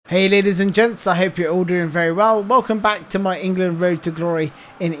Hey ladies and gents, I hope you're all doing very well. Welcome back to my England Road to Glory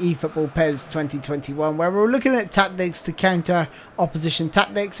in eFootball PES 2021, where we're looking at tactics to counter opposition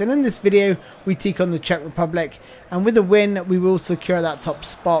tactics, and in this video we take on the Czech Republic, and with a win we will secure that top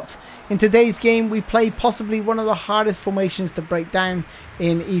spot. In today's game we play possibly one of the hardest formations to break down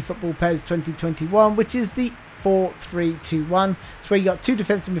in eFootball PES 2021, which is the 4-3-2-1. It's where you got two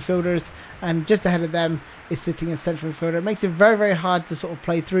defensive midfielders and just ahead of them is sitting a central midfielder. It makes it very, very hard to sort of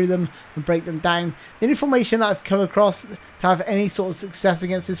play through them and break them down. The only formation that I've come across to have any sort of success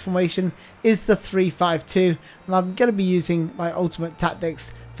against this formation is the 3-5-2, and I'm going to be using my ultimate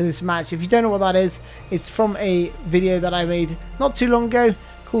tactics for this match. If you don't know what that is, it's from a video that I made not too long ago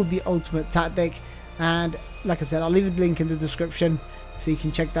called the ultimate tactic, and like I said, I'll leave the link in the description so you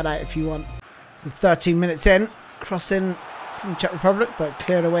can check that out if you want. So 13 minutes in, crossing from Czech Republic, but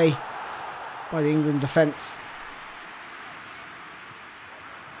cleared away by the England defence.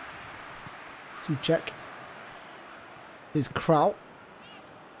 Souček. There's Kral.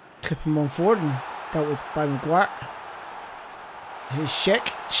 Clipping one forward and dealt with by Maguire. Here's Schick.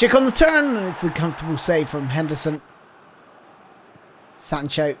 Schick on the turn, and it's a comfortable save from Henderson.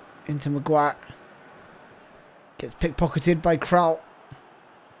 Sancho into Maguire. Gets pickpocketed by Kral.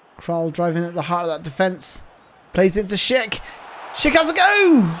 Kral driving at the heart of that defence. Plays it to Schick. Schick has a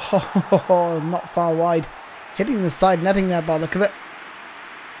go! Oh, not far wide. Hitting the side netting there by the look of it.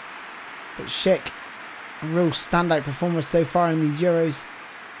 But Schick, a real standout performer so far in these Euros.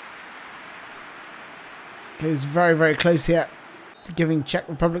 Goes very, very close here to giving Czech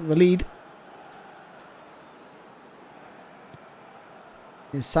Republic the lead.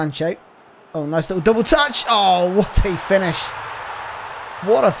 Here's Sancho. Oh, nice little double touch. Oh, what a finish.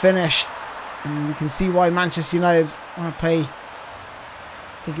 What a finish. And you can see why Manchester United want to pay,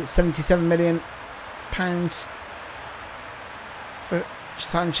 I think it's £77 million for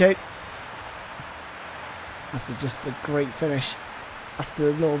Sancho. That's just a great finish after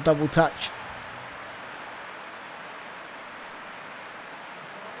the little double touch.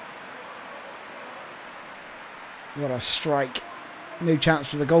 What a strike. No chance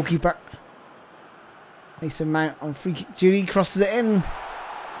for the goalkeeper. Mason Mount on free kick duty, crosses it in.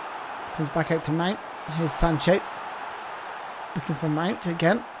 Comes back out to Mount. Here's Sancho. Looking for Mount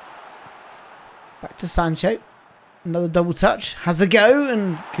again. Back to Sancho. Another double touch. Has a go,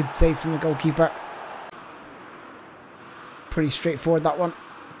 and good save from the goalkeeper. Pretty straightforward, that one.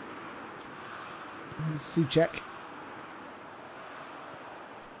 Here's Souček.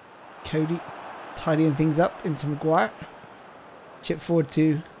 Cody tidying things up into Maguire. Chip forward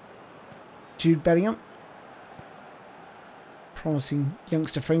to Jude Bellingham. Promising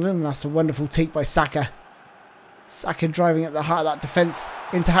youngster for England, and that's a wonderful take by Saka. Saka driving at the heart of that defence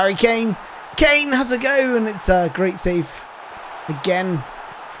into Harry Kane. Kane has a go, and it's a great save again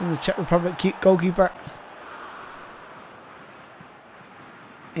from the Czech Republic goalkeeper.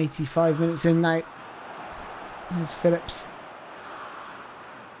 85 minutes in now. There's Phillips.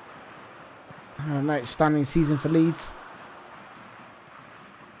 An outstanding season for Leeds.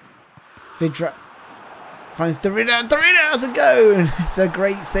 Vidra finds Dorina. Dorina has a go, and it's a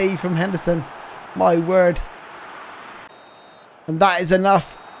great save from Henderson. My word. And that is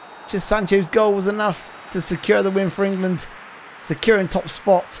enough. Just Sancho's goal was enough to secure the win for England. Securing top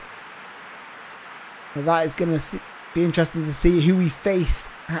spot. Now that is going to be interesting to see who we face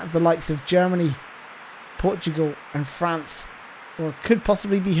out of the likes of Germany, Portugal and France. Or could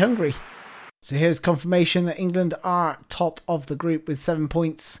possibly be Hungary. So here's confirmation that England are top of the group with 7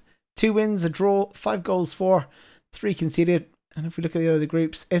 points. 2 wins, a draw, 5 goals for, 3 conceded. And if we look at the other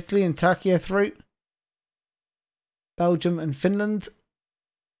groups, Italy and Turkey are through. Belgium and Finland.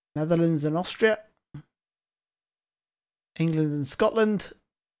 Netherlands and Austria. England and Scotland.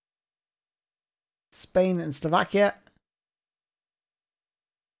 Spain and Slovakia.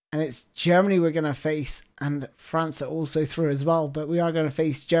 And it's Germany we're going to face. And France are also through as well. But we are going to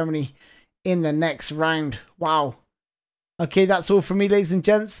face Germany in the next round. Wow. Okay, that's all from me, ladies and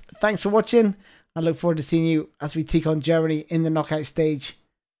gents. Thanks for watching. I look forward to seeing you as we take on Germany in the knockout stage.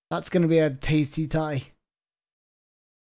 That's going to be a tasty tie.